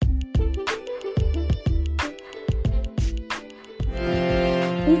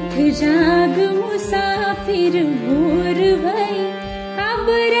जाग मुसाफिर भोर भई, अब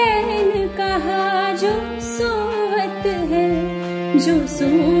रैन कहा जो सोवत है, जो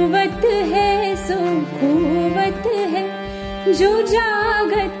सोवत है सो खोवत है, जो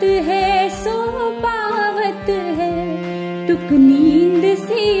जागत है सो पावत है। टुक नींद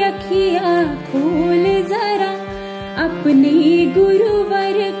से अखियाँ खोल जरा, अपने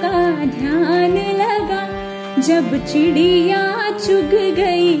गुरुवर का ध्यान लगा। जब चिड़िया चुग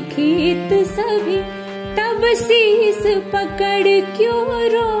गई खेत सभी, तब शीस पकड़ क्यों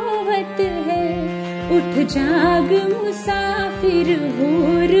रोवत है। उठ जाग मुसाफिर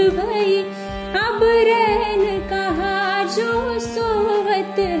भोर भई, अब रैन कहा जो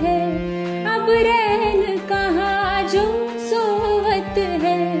सोवत है, अब रैन कहा जो सोवत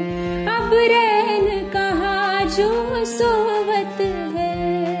है, अब रैन कहा जो सोवत है।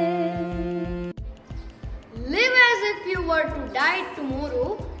 Live as if you were to die tomorrow.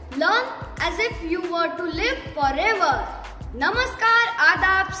 Learn as if you were to live forever. Namaskar,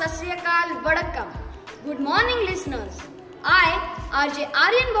 Adab, Sat Sri Akal, Vadakkam. Good morning, listeners. I, RJ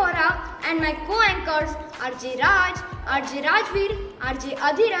Aryan Bohra, and my co-anchors RJ Raj, RJ Rajveer, RJ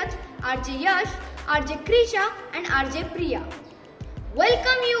Adhirath, RJ Yash, RJ Krisha, and RJ Priya.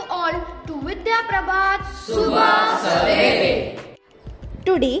 Welcome you all to Vidya Prabhat Subah Savere.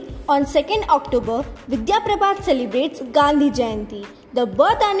 Today, on 2nd October, Vidya Prabhat celebrates Gandhi Jayanti, the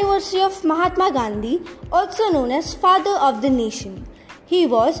birth anniversary of Mahatma Gandhi, also known as Father of the Nation. He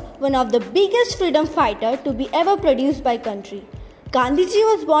was one of the biggest freedom fighters to be ever produced by country. Gandhiji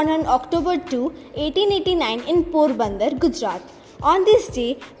was born on October 2, 1889 in Porbandar, Gujarat. On this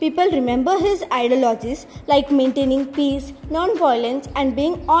day, people remember his ideologies like maintaining peace, non-violence and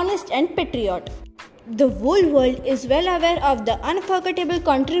being honest and patriot. The whole world is well aware of the unforgettable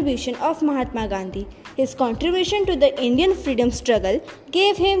contribution of Mahatma Gandhi. His contribution to the Indian freedom struggle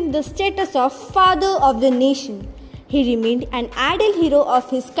gave him the status of Father of the Nation. He remained an ideal hero of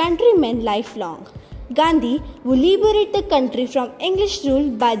his countrymen lifelong. Gandhi, who liberated the country from English rule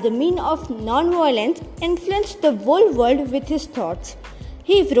by the means of non-violence, influenced the whole world with his thoughts.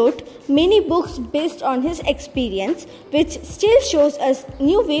 He wrote many books based on his experience, which still shows us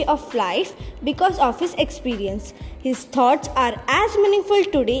new way of life because of his experience. His thoughts are as meaningful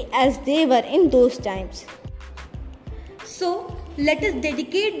today as they were in those times. So, let us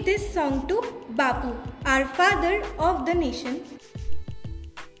dedicate this song to Bapu, our father of the nation.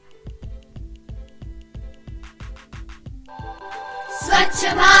 स्वच्छ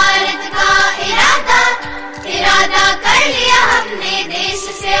भारत का इरादा कर लिया हमने, देश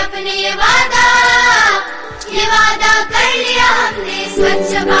से अपने ये वादा कर लिया हमने।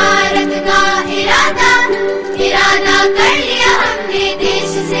 स्वच्छ भारत का इरादा कर लिया हमने,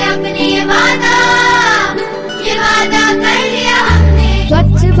 देश से अपने ये वादा कर लिया हमने।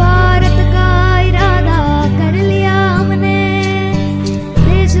 स्वच्छ भारत का इरादा कर लिया हमने,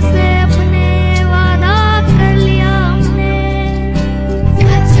 देश से अपने वादा कर लिया हमने।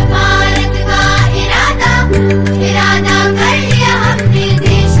 स्वच्छ भारत का इरादा कर लिया हमने,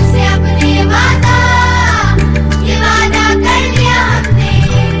 देश से अपने वादा कर लिया हमने।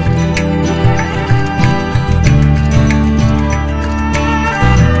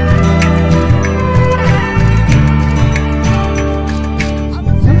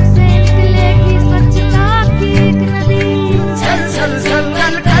 हमसे निकलेगी स्वच्छता की एक नदी, चल चल चल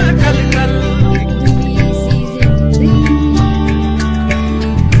कल कल कल कल। सी जिंदगी।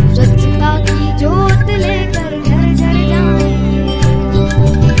 स्वच्छता की जोत लेकर घर घर जाएंगे,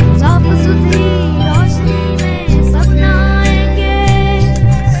 साफ सुथरी रोशनी में सब नहाएंगे।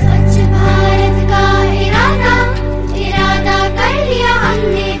 स्वच्छ भारत का इरादा कर लिया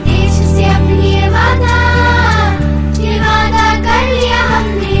हमने, देश से अपनी ये वादा कर लिया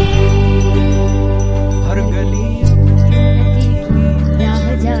हमने। हर गली नदी की राह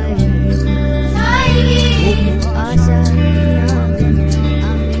जाएंगे, जाएगी आशा की आंगन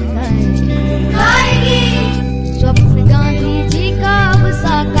गाएंगे। गाएगी स्वप्न गांधी जी का अब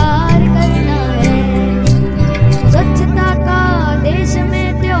साकार करना है, स्वच्छता का देश में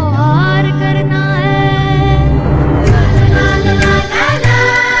त्योहार करना है। ला ला ला ला ला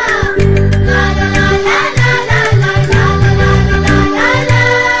ला ला ला ला ला ला ला ला ला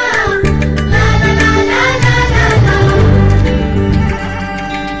ला ला ला ला।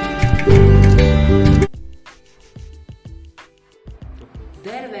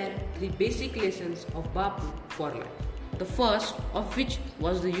 There were three basic lessons of Bapu for life. The first of which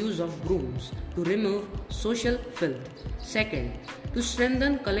was the use of brooms to remove social filth. Second, to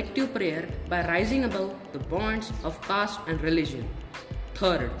strengthen collective prayer by rising above the bonds of caste and religion.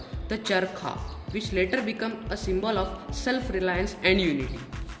 Third, the charkha, which later became a symbol of self-reliance and unity.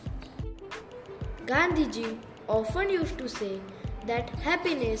 Gandhiji often used to say that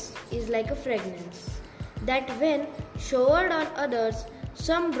happiness is like a fragrance, that when showered on others,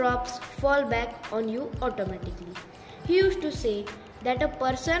 some drops fall back on you automatically. He used to say that a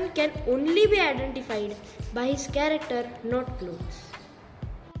person can only be identified by his character, not clothes.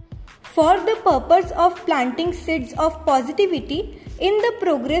 For the purpose of planting seeds of positivity in the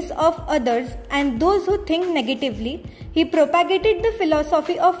progress of others and those who think negatively, he propagated the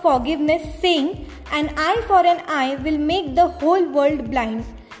philosophy of forgiveness, saying, "An eye for an eye will make the whole world blind,"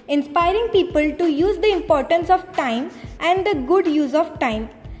 inspiring people to use the importance of time and the good use of time.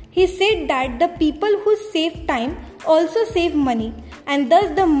 He said that the people who save time also save money, and thus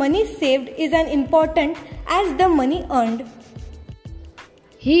the money saved is as important as the money earned.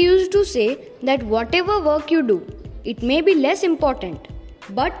 He used to say that whatever work you do, it may be less important,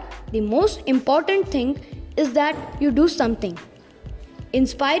 but the most important thing is that you do something.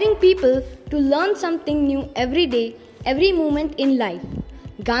 Inspiring people to learn something new every day, every moment in life.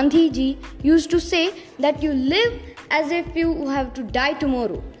 Gandhiji used to say that you live as if you have to die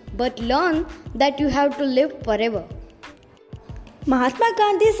tomorrow, but learn that you have to live forever. Mahatma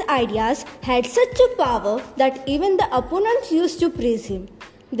Gandhi's ideas had such a power that even the opponents used to praise him.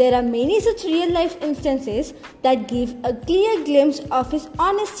 There are many such real life instances that give a clear glimpse of his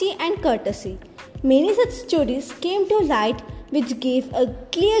honesty and courtesy. Many such stories came to light which gave a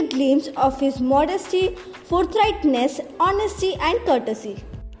clear glimpse of his modesty, forthrightness, honesty and courtesy.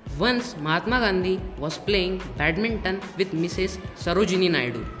 Once Mahatma Gandhi was playing badminton with Mrs. Sarojini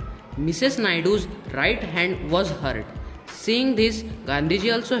Naidu. Mrs. Naidu's right hand was hurt. Seeing this,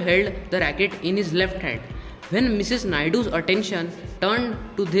 Gandhiji also held the racket in his left hand. When Mrs. Naidu's attention turned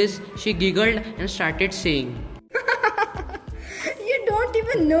to this, she giggled and started saying, You don't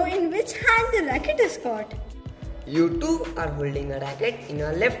even know in which hand the racket is caught. You too are holding a racket in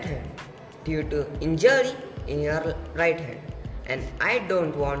your left hand due to injury in your right hand. And I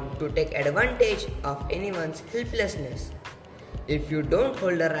don't want to take advantage of anyone's helplessness. If you don't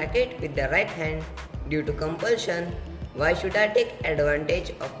hold a racket with the right hand due to compulsion, why should I take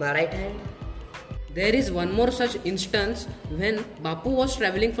advantage of my right hand? There is one more such instance when Bapu was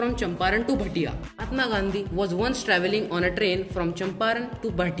travelling from Champaran to Bhatia. Mahatma Gandhi was once travelling on a train from Champaran to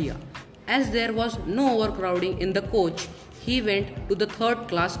Bhatia. As there was no overcrowding in the coach, he went to the third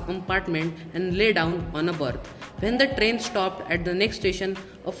class compartment and lay down on a berth. When the train stopped at the next station,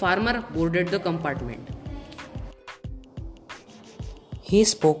 a farmer boarded the compartment. He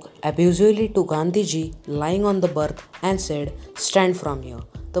spoke abusively to Gandhiji lying on the berth and said, "Stand from here.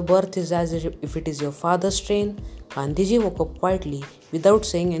 The berth is as if it is your father's train." Gandhiji woke up quietly without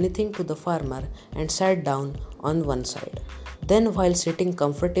saying anything to the farmer and sat down on one side. Then, while sitting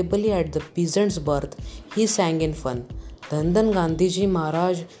comfortably at the peasant's berth, he sang in fun, "Dhan Dhan Gandhiji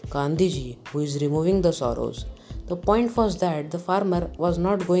Maharaj, Gandhiji, who is removing the sorrows." The point was that the farmer was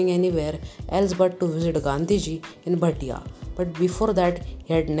not going anywhere else but to visit Gandhiji in Bhatia. But before that,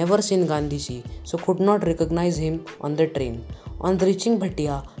 he had never seen Gandhiji, so could not recognize him on the train. On reaching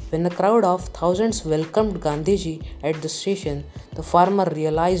Bhatia, when a crowd of thousands welcomed Gandhiji at the station, the farmer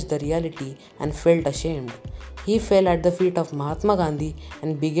realized the reality and felt ashamed. He fell at the feet of Mahatma Gandhi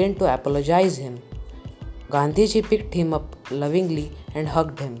and began to apologize him. Gandhiji picked him up lovingly and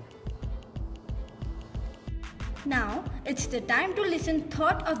hugged him. Now it's the time to listen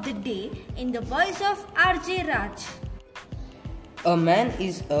thought of the day in the voice of RJ Raj. A man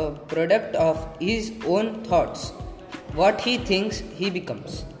is a product of his own thoughts. What he thinks, he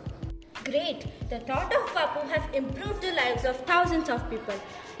becomes. Great! The thought of Bapu have improved the lives of thousands of people.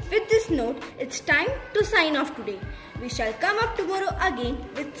 With this note, it's time to sign off today. We shall come up tomorrow again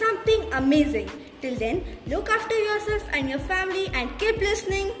with something amazing. Till then, look after yourself and your family and keep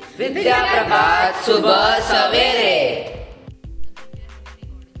listening. Vidya Prabhat Subah Savere.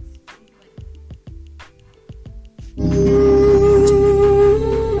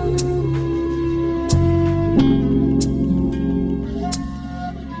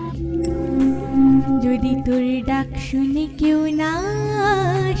 যদি তোর ডাক শুনে কেউ না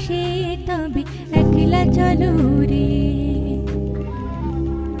আসে তবে একলা চলো রে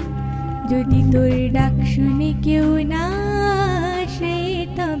যদি তোর ডাক শুনে কেউ না আসে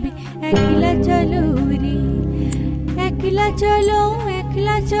তবে একলা চলো রে একলা চলো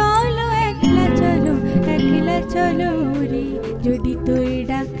একলা চলো একলা চলো একলা চলো রে যদি তোর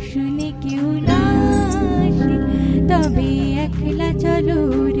ডাক শুনে কেউ না আসে তবে একলা চলো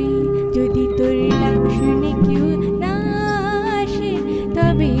রে যদি তোর ডাক শুনে কেউ না আসে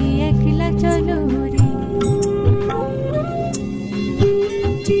তবে একলা চলো রে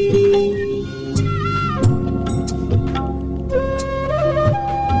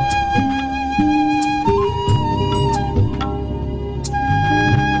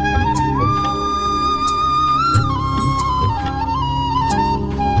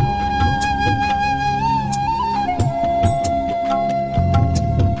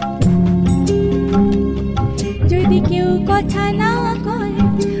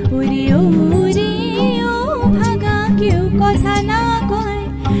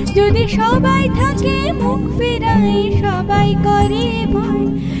যদি সবাই থাকে মুখ ফেরায় সবাই করে ভয়,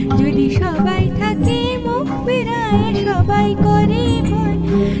 যদি সবাই থাকে মুখ ফেরায় সবাই করে ভয়,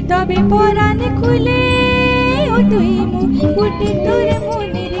 তবে পরাণ খুলে ও তুই মুখ ফুটে তোর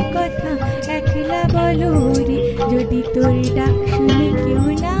মনের কথা একলা বলো রে। যদি তোর ডাক শুনে কেউ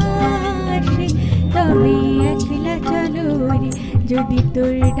না আসে তবে একলা চলো রে, যদি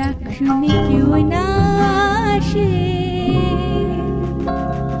তোর ডাক শুনে কেউ না আসে।